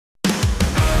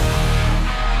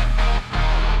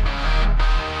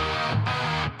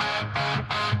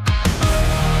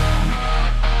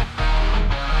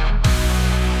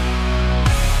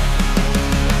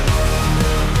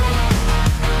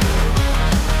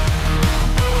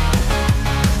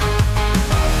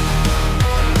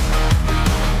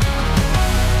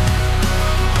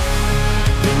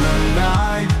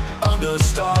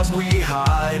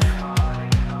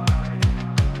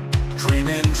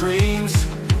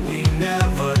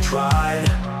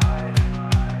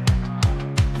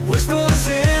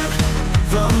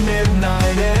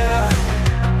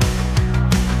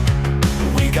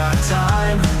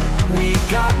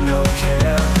got no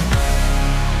care.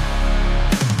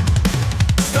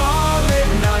 Starlit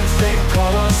nights, they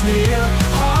call us near.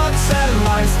 Hearts and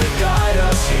lights that guide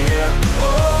us here.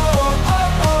 Oh,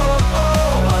 oh, oh,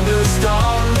 oh, under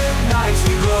starlit nights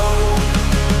we glow.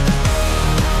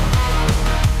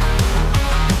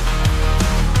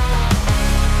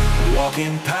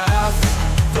 Walking path,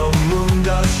 the moon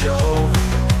does show.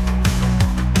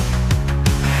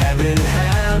 Hand in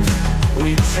hand,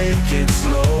 we take it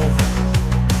slow.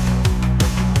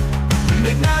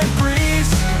 Midnight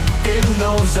breeze, it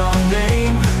knows our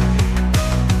name.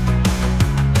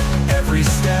 Every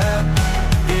step,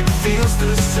 it feels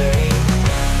the same.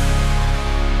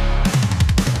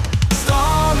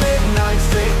 Starlit nights,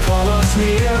 they call us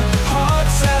near.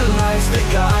 Hearts and lights, they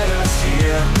guide us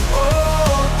here. Oh,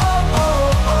 oh,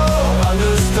 oh, oh,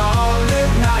 under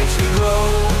starlit nights we glow.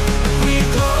 We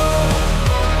glow.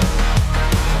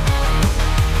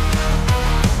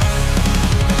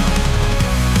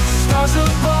 Stars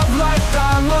above like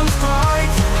diamonds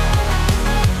bright.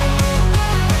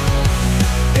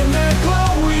 In their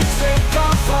glow we take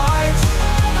our flight.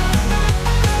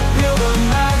 Feel the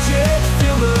magic,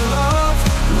 feel the love,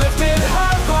 lifted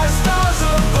high by stars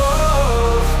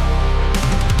above.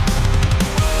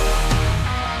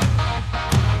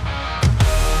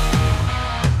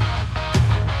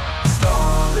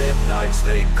 Starlit nights,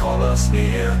 they call us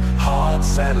near.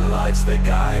 Hearts and lights, they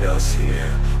guide us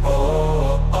here.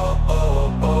 Oh, oh,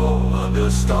 oh, oh, under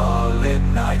starlit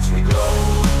nights we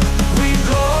glow. We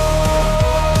glow.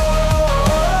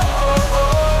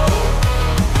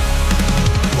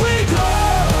 We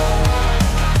glow.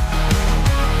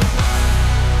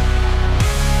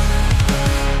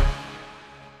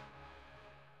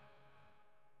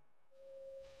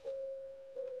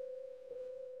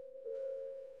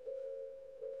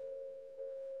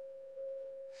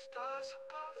 Stars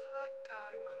above like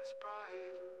diamonds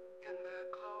bright. In their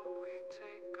glow we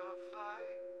take our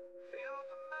flight. Feel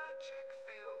the magic,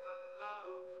 feel the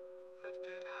love,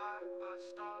 lifted high by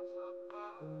stars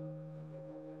above.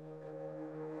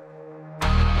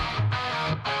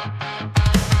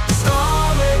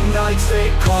 Starlit nights, they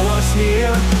call us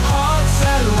near.